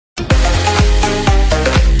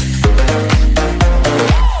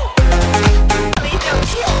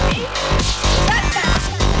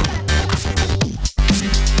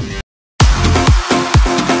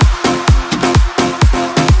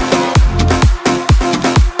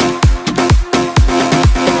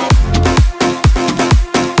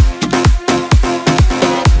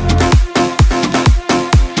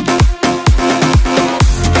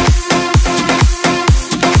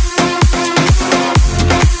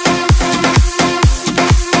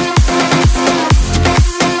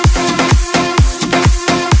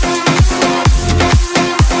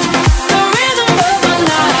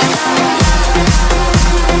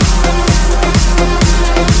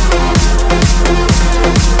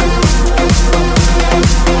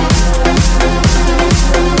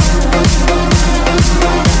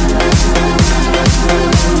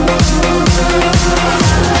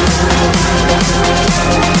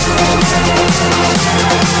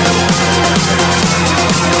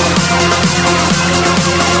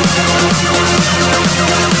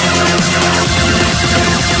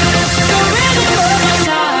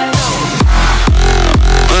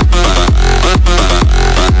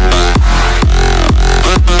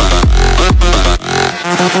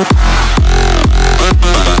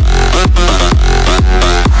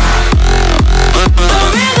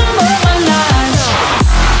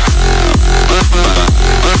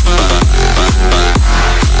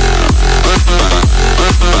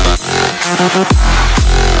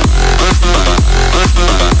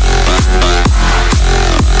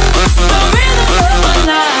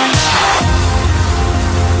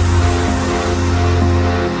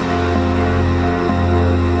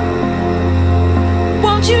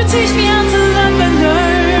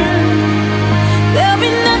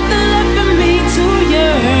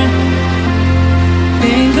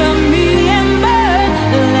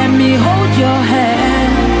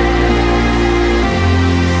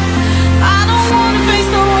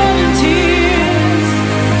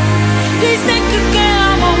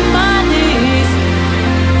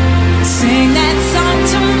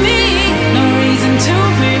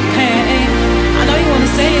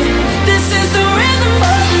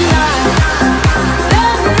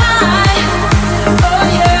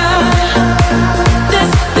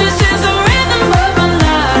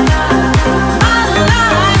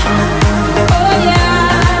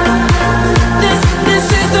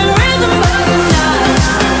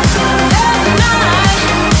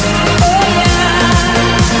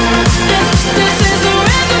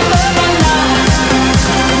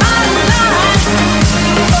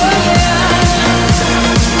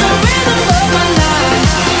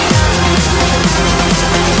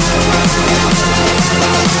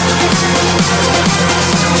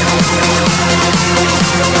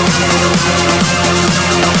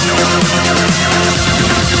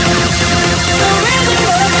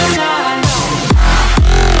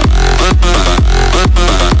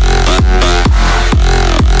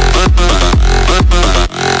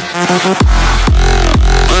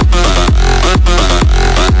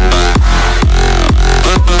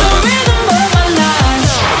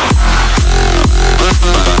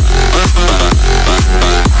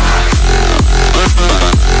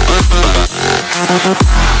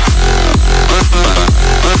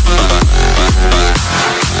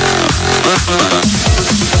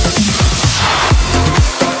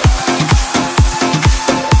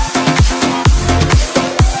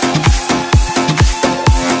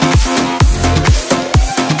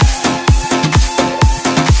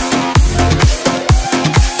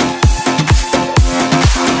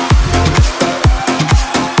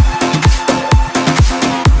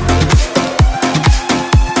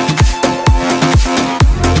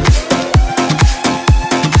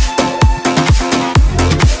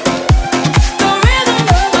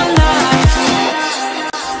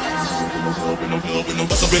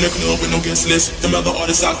List. Them other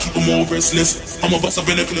artists, I keep them all restless. I'm a bust up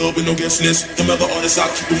in the club with no guest list. Them other artists, I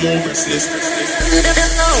keep them all restless.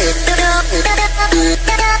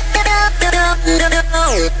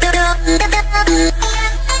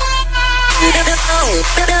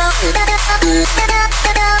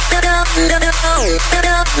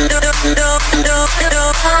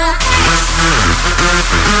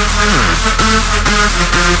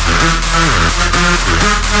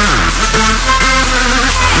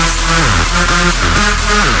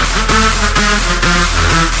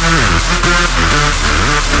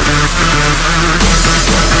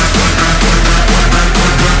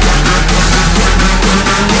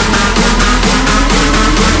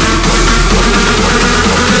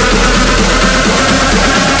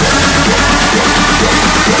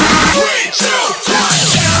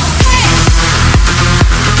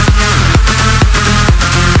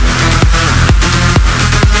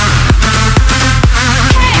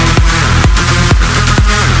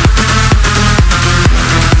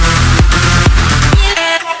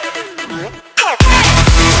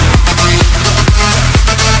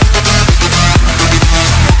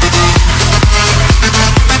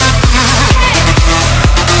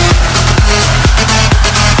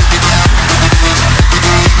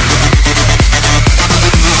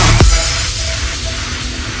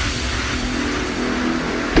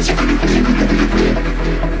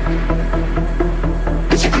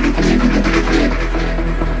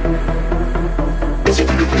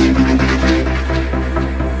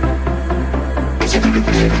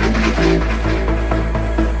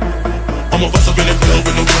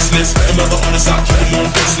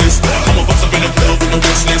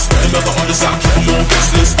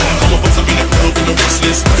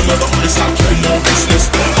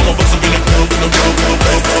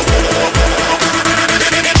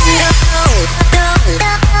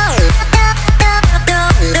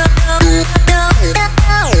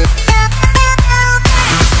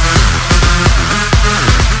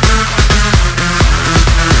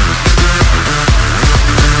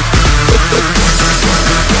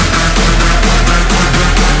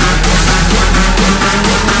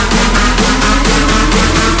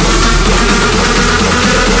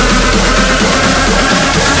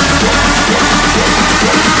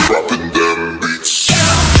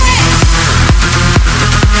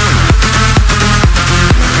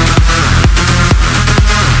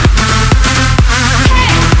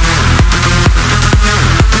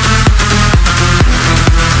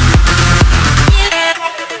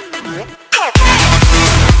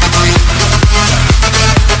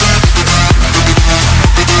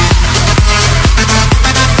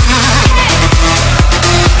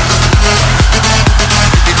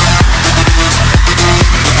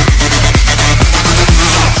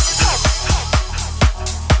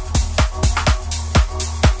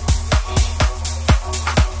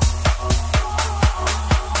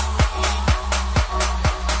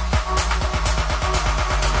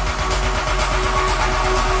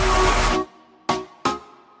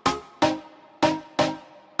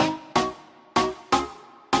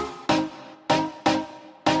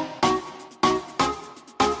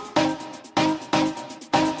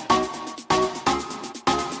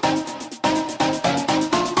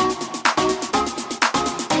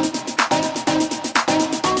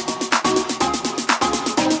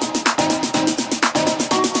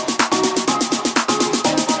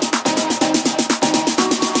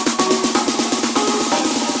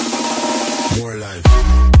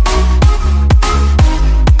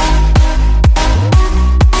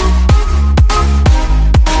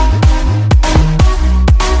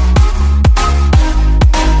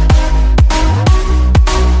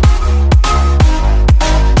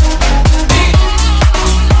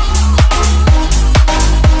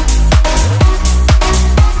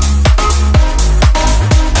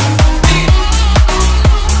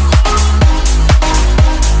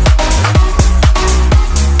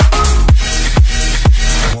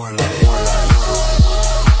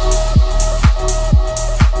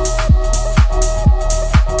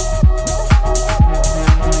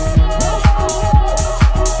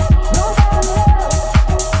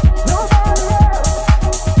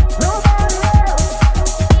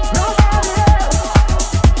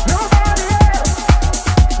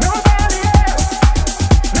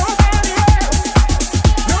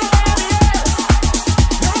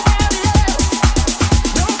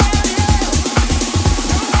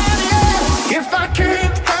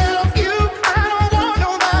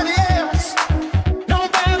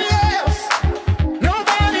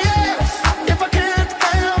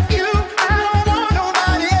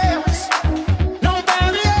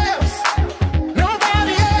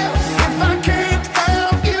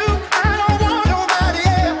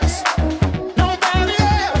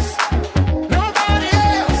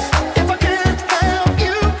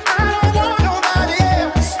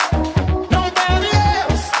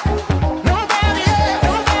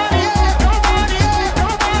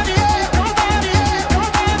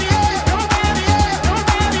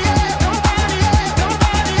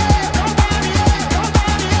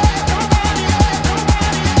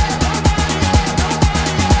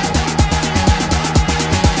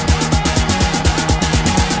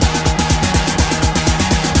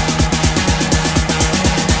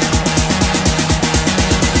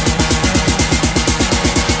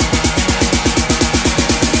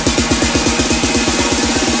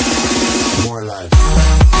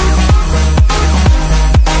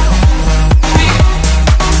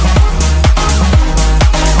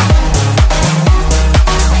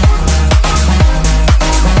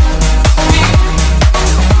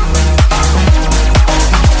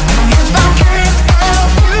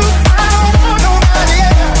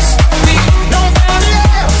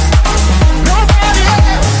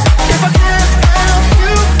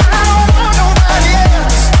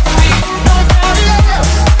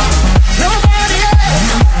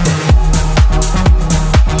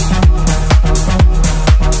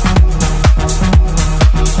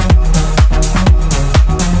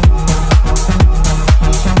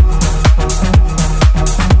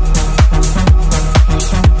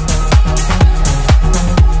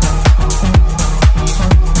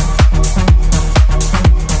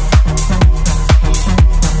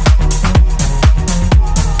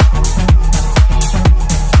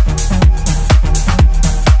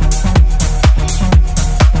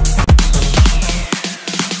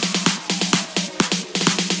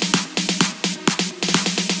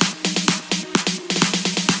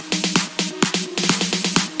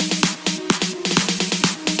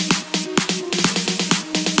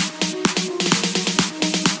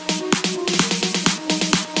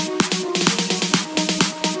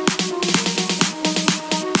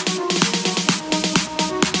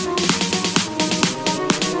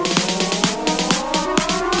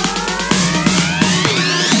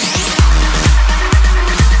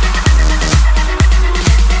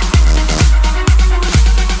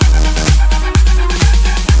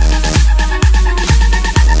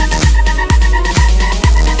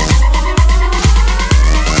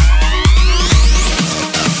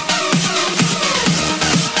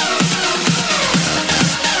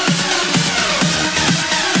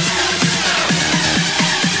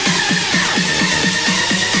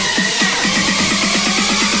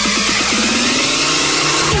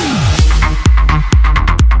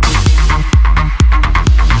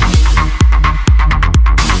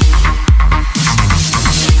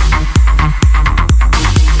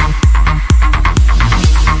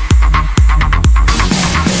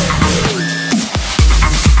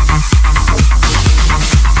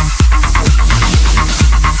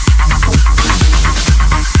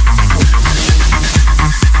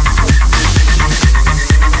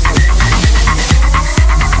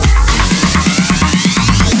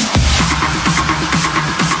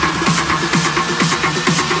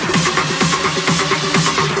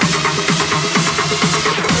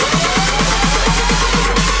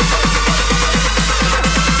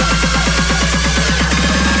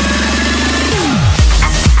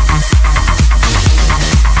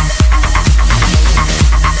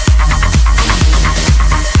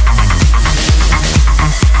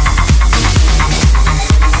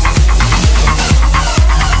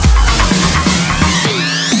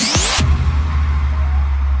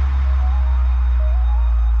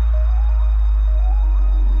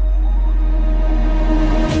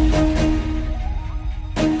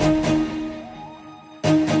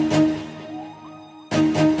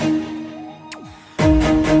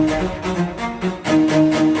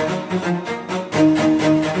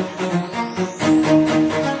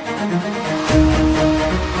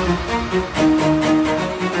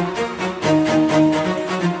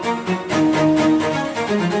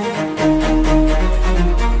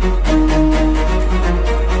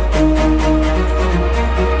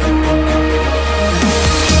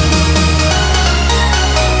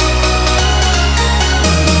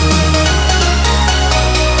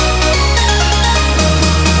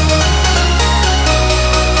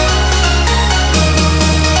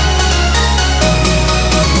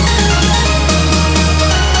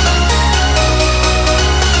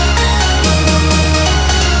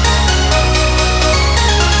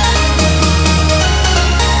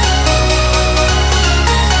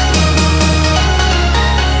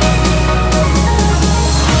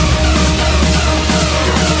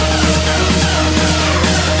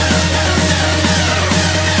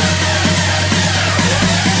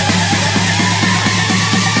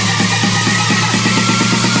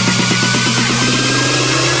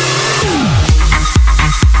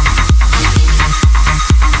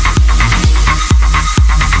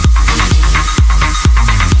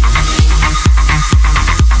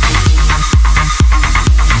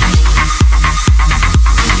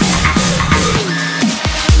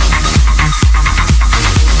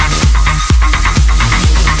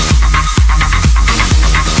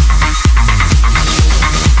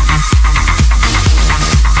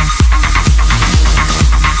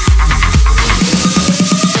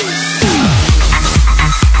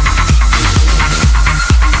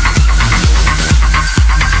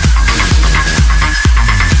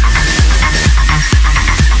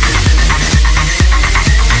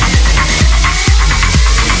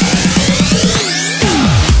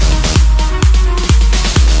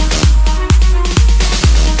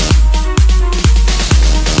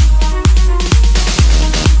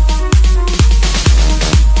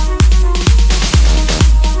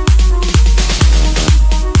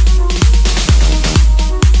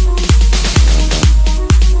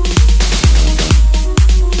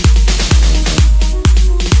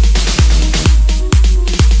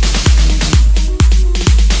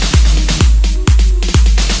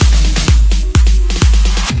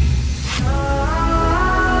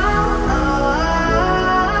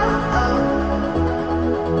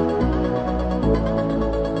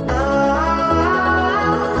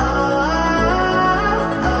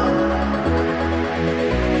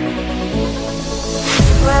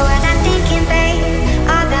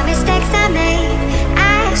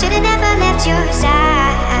 your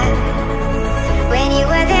side. When you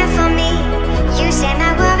were there for me, you said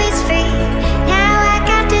my worries free. Now I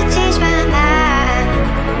got to change my mind.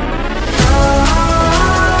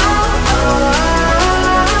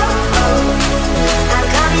 I'm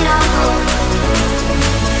coming home.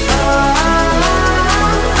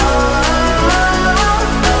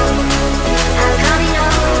 I'm coming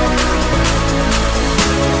home.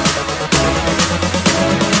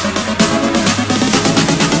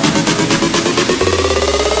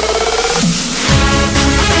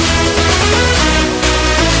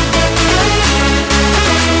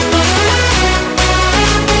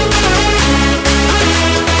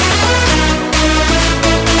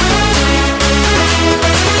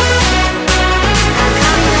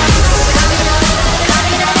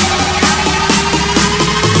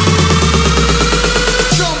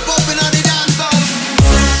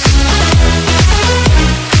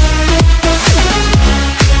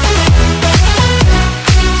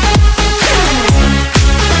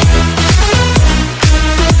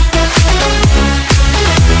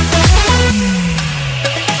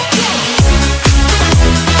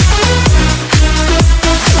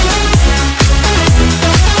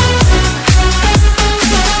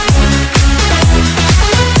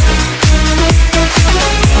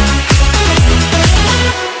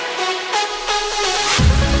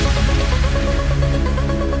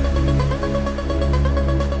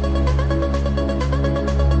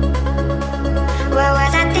 What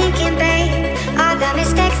was I thinking, babe? All the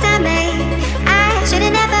mistakes I made. I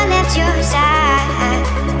should've never left your side.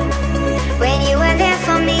 When you were there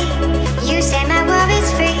for me, you said my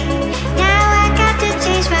worries free. Now I got to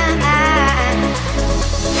change my mind.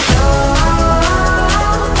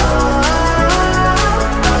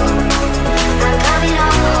 I'm coming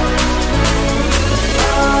home.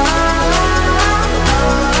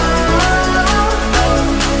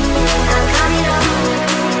 I'm coming home.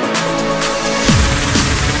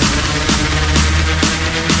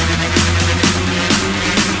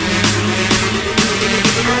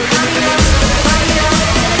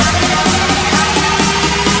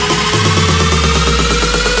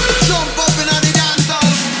 Jump up in the dance hall.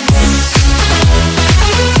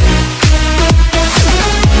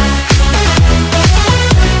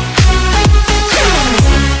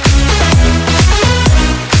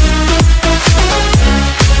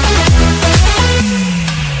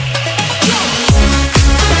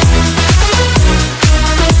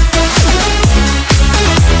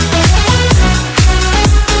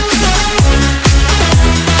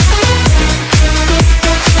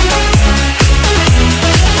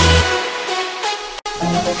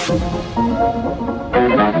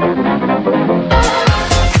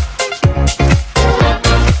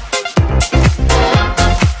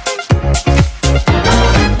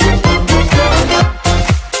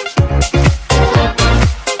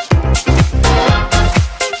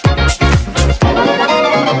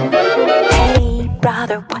 Hey,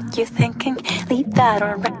 brother, what you thinking? Leave that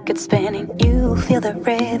on record spinning. You feel the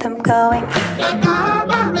rhythm going.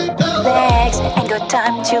 Legs ain't got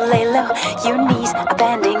time to lay low. Your knees are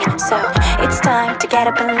bending, so it's time to get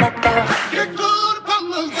up and let go.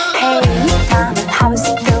 Hey, mama, how's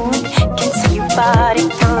it going? Can see your body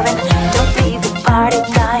moving. Don't leave the party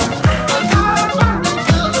dying.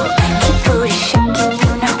 Keep booty shaking,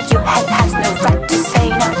 you know your head has no right to say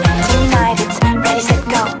no. Tonight it's ready, set,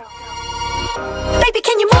 go. Baby,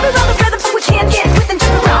 can you move around the rhythm so we can get with and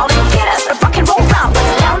turn around and get us a rock and roll round?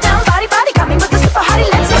 Let's down, down, body, body, coming with the super hottie.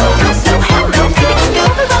 Let's go, no slow, hell no. Baby, can you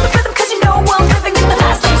move around the rhythm? 'Cause you know I'm living in the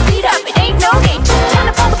fast lane. Speed up, it ain't no need. Just turn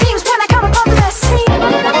up all the beams when I come upon the scene.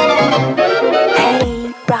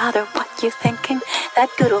 Hey, brother, what you thinking? That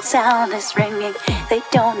good old sound is ringing. They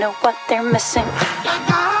don't know what they're missing.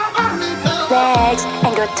 Legs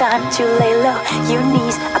ain't got time to lay low. Your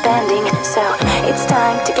knees are bending, so it's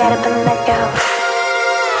time to get up and let go.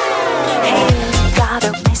 Hey,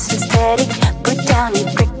 brother, nice and steady. Put down your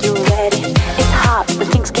brick, you ready. It's hot when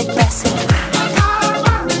things get messy.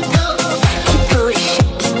 Keep booty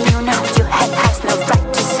shaking, you know your head has no right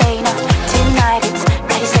to say no. Tonight it's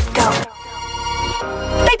ready, set, go.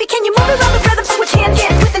 Baby, can you move around the rhythm so we can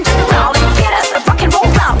get with and turn around and get us a rock and roll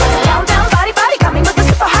round? Let's down, down, body, body, coming with the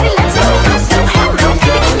super hottie. Let's go, no slow, hell no.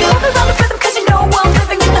 Baby, can you move around the rhythm? 'Cause you know I'm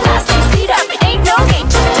living in the fast lane. Speed up, it ain't no need.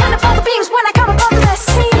 Just turn up all the beams when I come upon the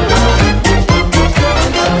scene.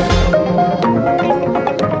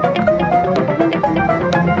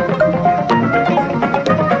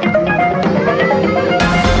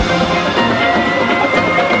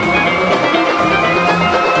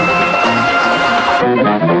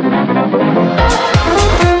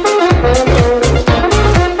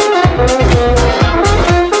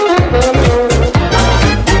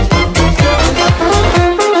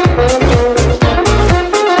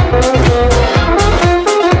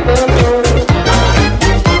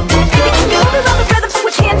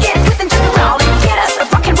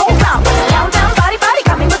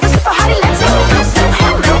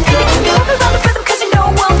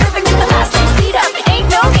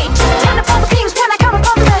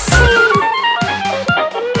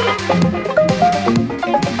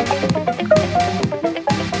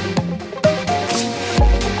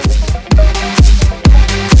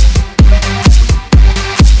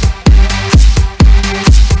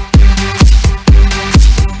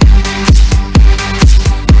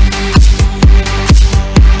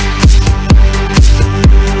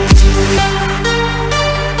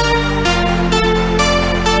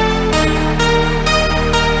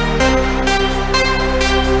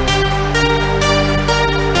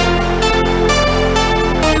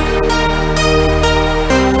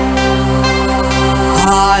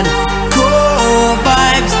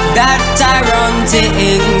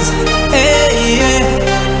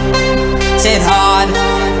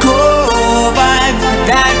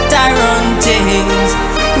 things.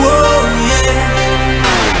 Whoa, yeah.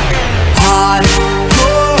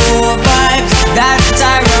 Hardcore vibes that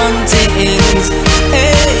I run things.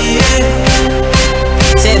 Hey, yeah.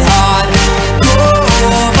 Said hardcore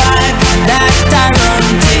vibes that I run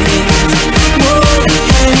things. Whoa,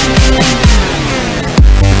 yeah.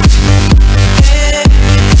 Hey.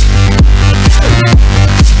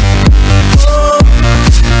 Oh.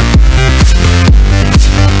 Hey.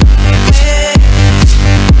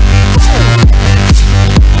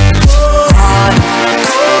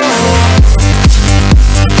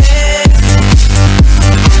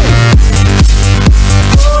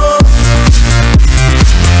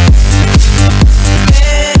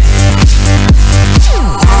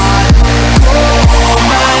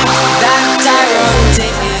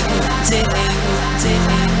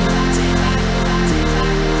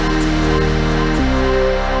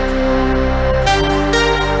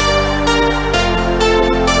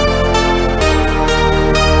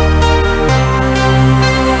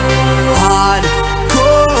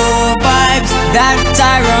 That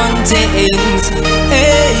I run things,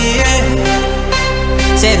 hey, yeah.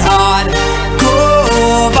 Said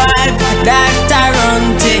hardcore vibe, that I run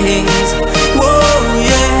things, whoa,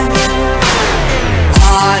 yeah.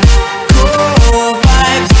 Hardcore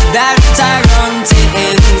vibe, that I run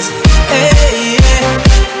things, hey, yeah.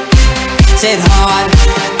 Said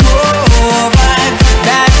hardcore vibe,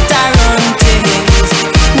 that I run things,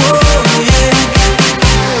 whoa, yeah.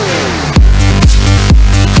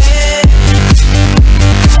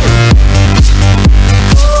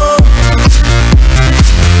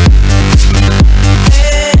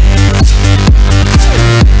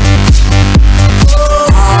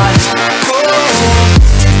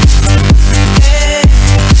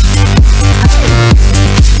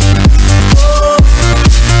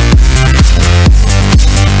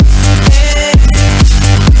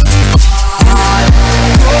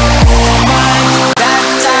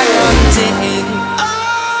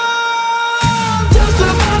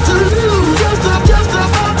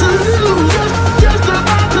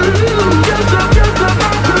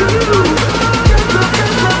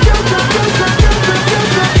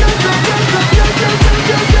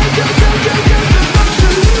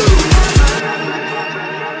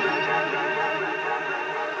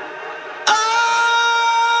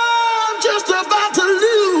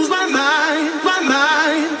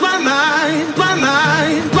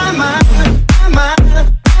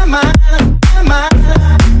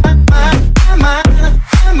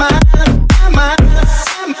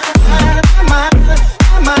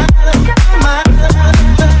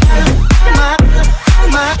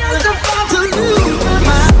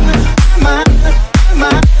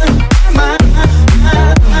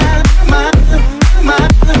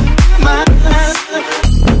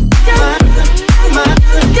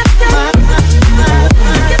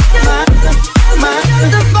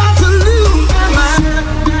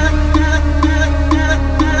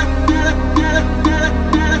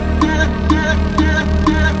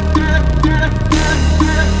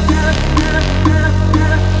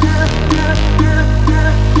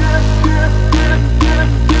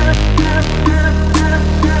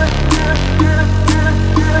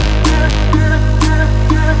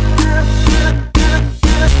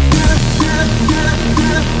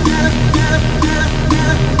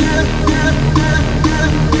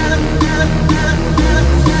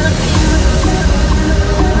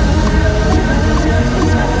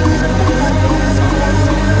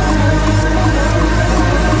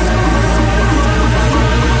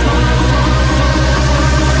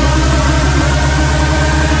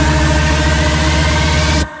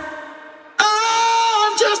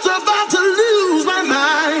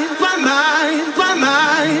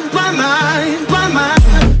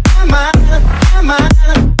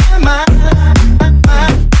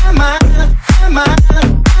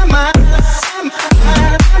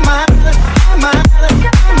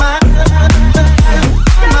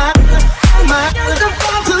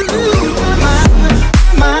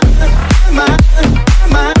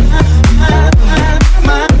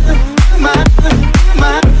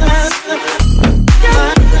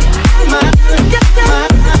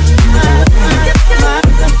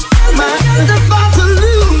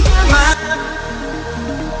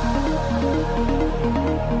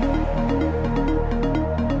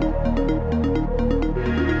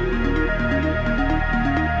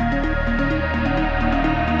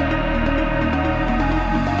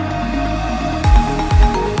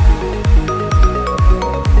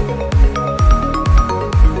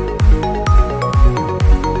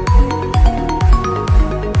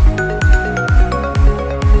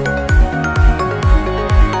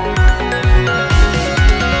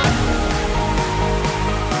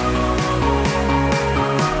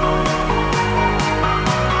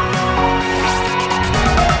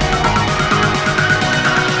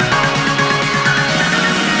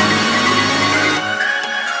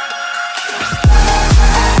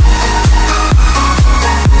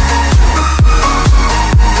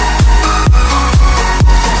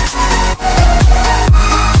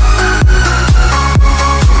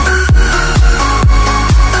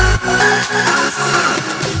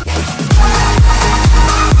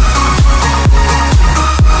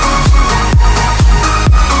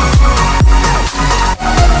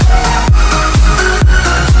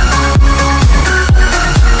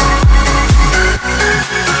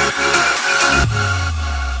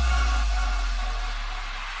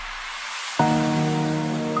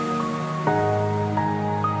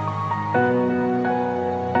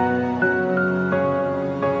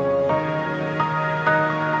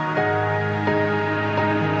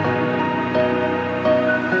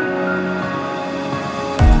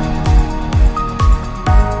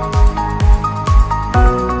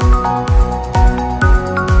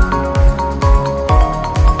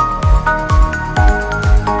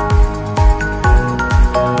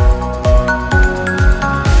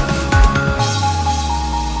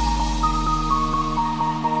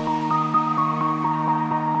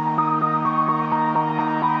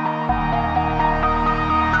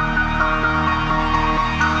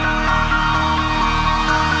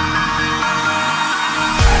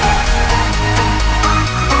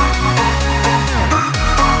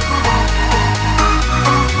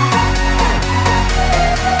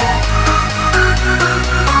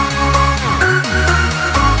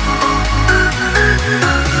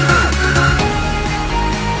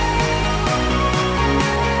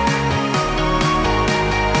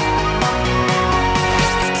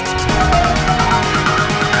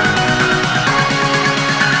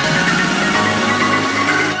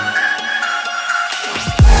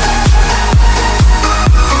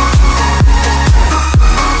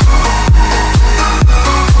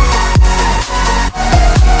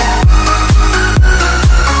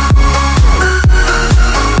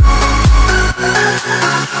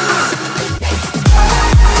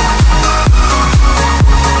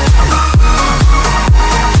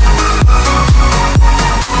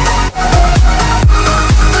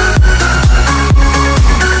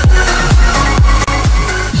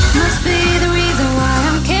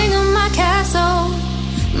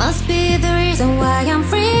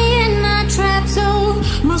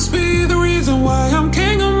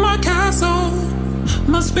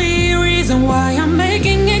 reason why I'm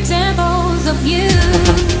making examples of you.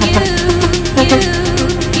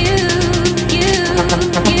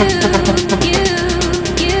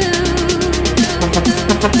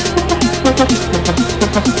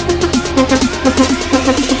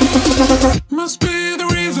 Must be the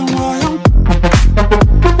reason why I'm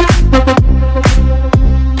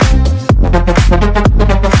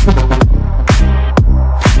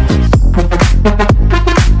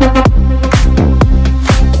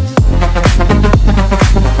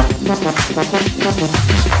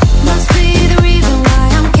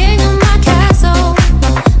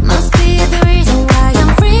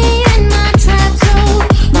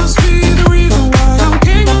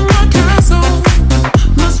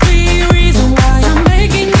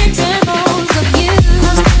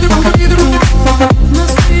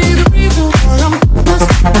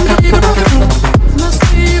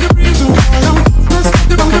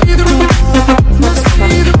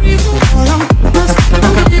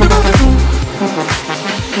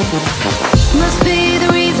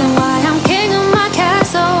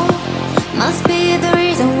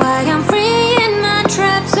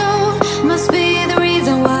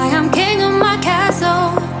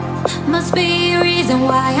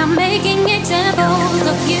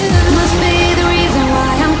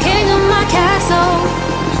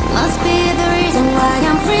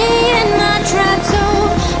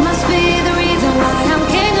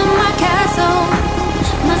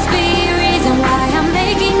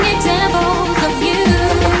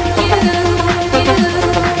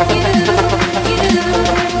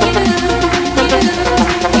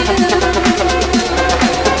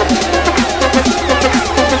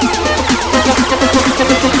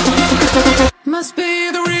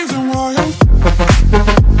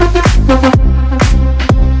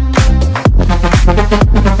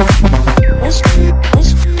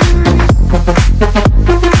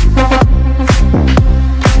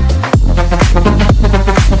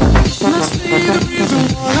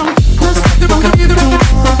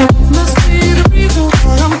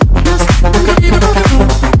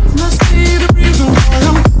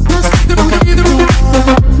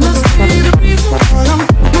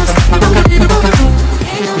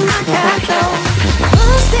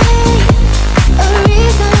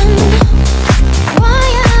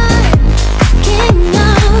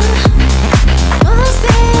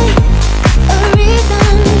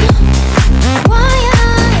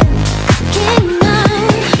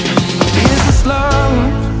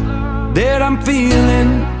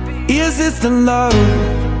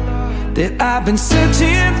I've been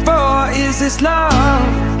searching for. Is this love,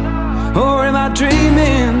 or am I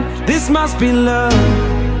dreaming? This must be love,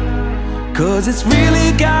 'cause it's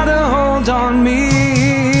really got a hold on me.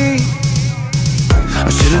 I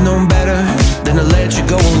should've known better than to let you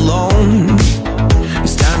go alone.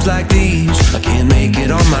 It's times like these I can't make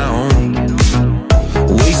it on my own.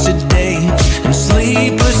 Wasted days and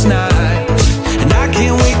sleepless nights, and I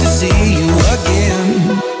can't wait to see you again.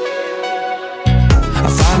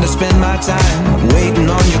 I spend my time waiting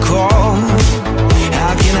on your call.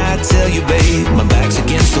 How can I tell you, babe, my back's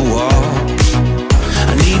against the wall?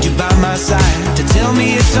 I need you by my side to tell me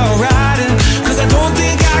it's alright, 'cause I don't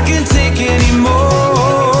think I can take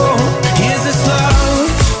anymore. Is this love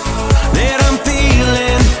that I'm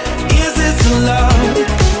feeling? Is this the love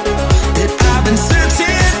that I've been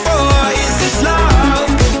searching for? Is this love,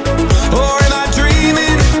 or am I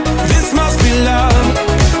dreaming? This must be love,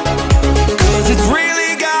 'cause it's real.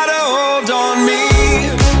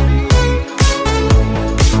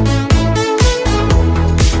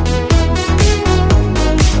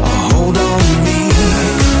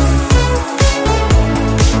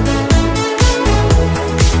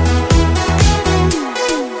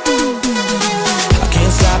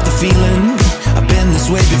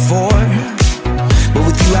 Way before, but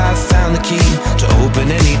with you I've found the key to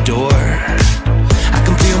open any door. I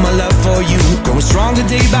can feel my love for you growing stronger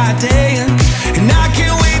day by day, and I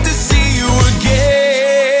can't wait to see you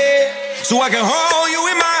again, so I can hold you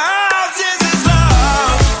in my arms. Is this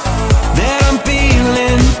love that I'm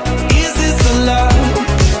feeling? Is this the love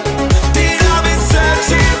that I've been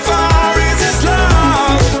searching for? Is this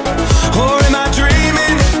love, or am I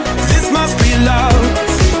dreaming? This must be love,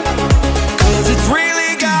 'cause it's real.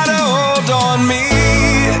 On me,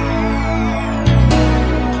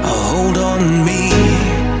 hold on me.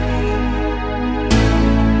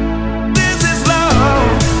 This is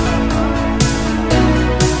love.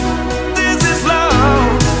 This is love.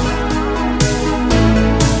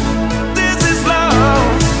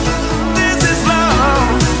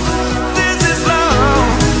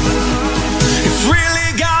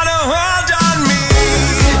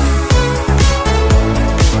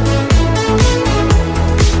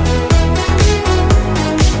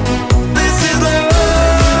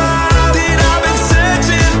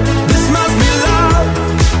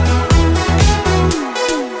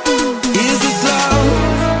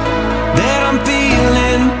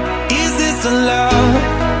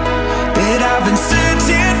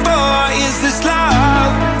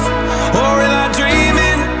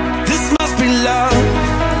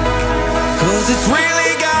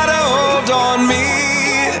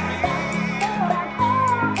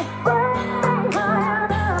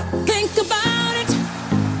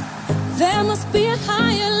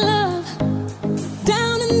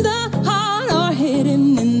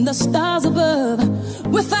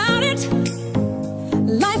 Without it,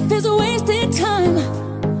 life is a wasted time.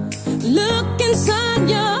 Look inside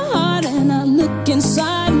your heart and I look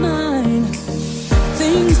inside mine.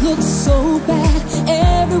 Things look so bad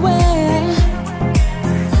everywhere.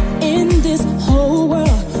 In this whole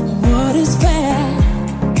world, what is fair?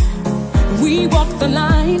 We walk the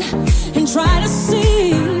line and try to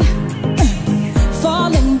see,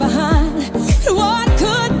 falling behind what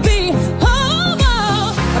could be. Oh,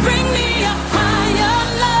 oh, bring me a higher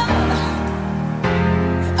love.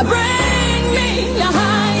 Bring me a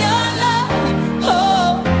higher love.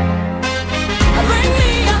 Oh, bring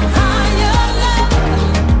me a higher love.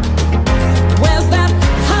 Where's that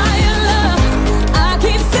higher love I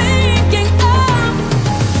keep thinking of?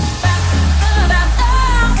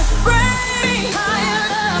 Bring me higher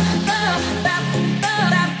love.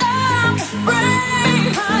 Bring me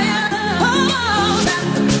higher love. Oh,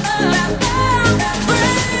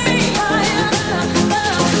 bring me higher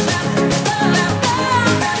love.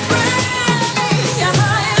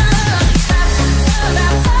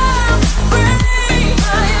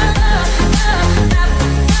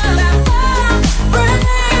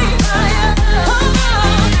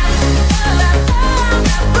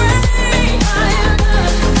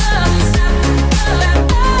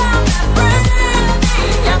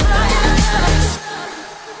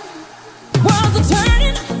 Worlds are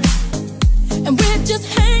turning, and we're just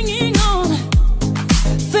hanging on,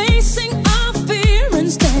 facing our fear and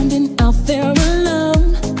standing out there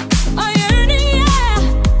alone. I yearn, yeah,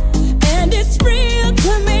 and it's real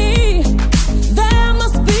to me. There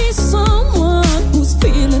must be someone who's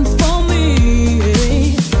feeling for me.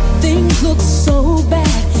 Things look so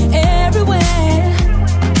bad everywhere.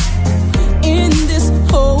 In this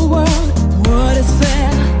whole world, what is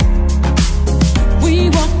fair? We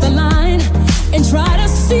walk the line and try to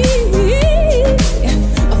see,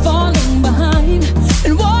 falling behind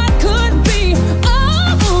and what could be.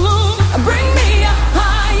 Oh, bring me a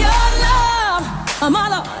higher love, my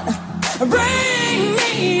Lord. Bring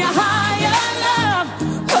me a higher love.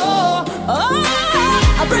 Oh,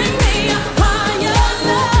 oh, bring me a higher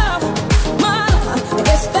love, my Lord.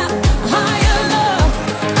 It's that higher love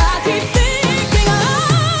I keep thinking of.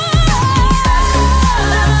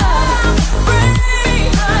 Bring me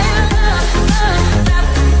higher love.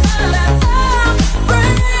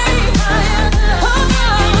 Bring me higher love.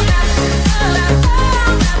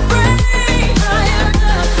 Bring me higher love.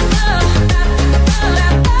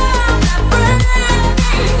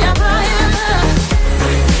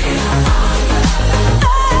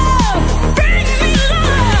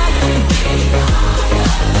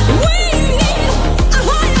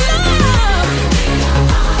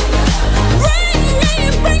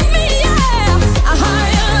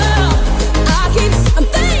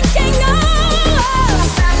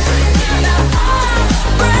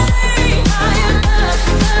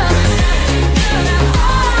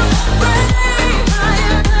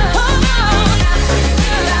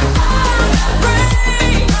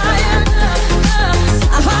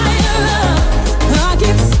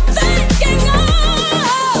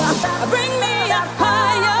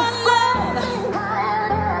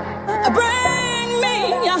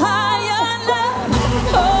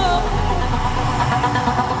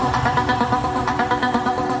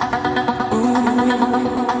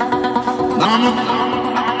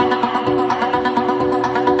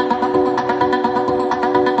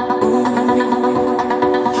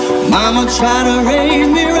 Mama tried to raise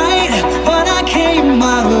me right, but I came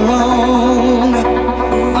out wrong.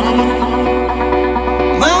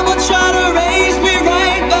 Mama tried to raise me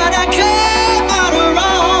right, but I came out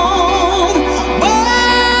wrong.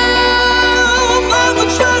 Well, Mama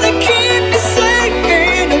tried to keep me safe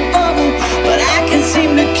in a bubble, but I can't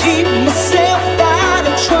seem to keep myself out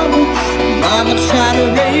of trouble. Mama tried to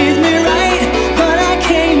raise me right, but I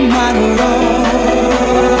came out wrong.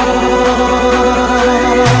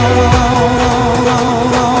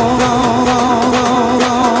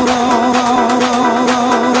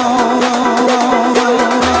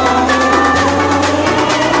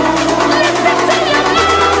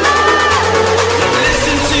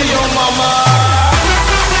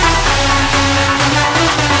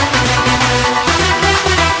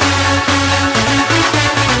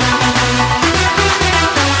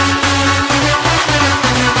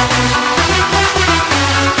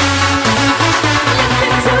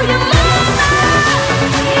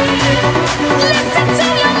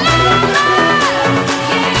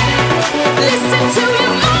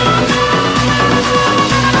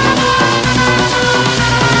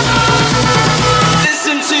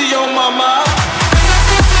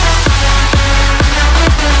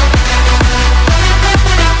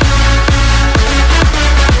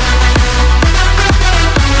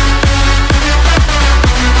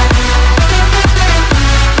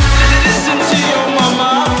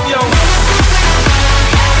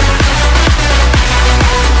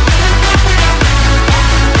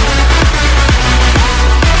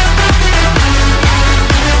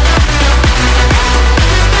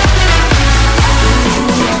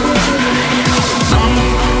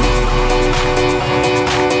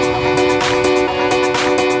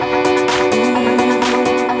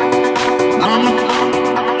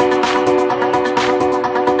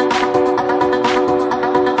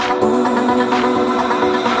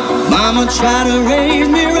 tried to raise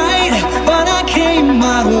me right, but I came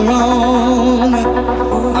out wrong.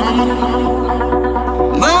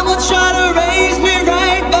 Mama tried to raise me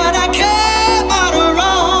right, but I came out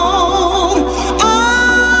wrong.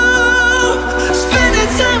 Oh,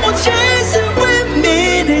 spending time on chasing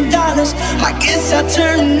women and dollars. I guess I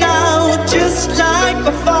turned out just like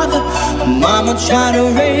my father. Mama tried to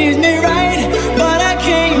raise me right, but I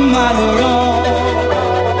came out wrong.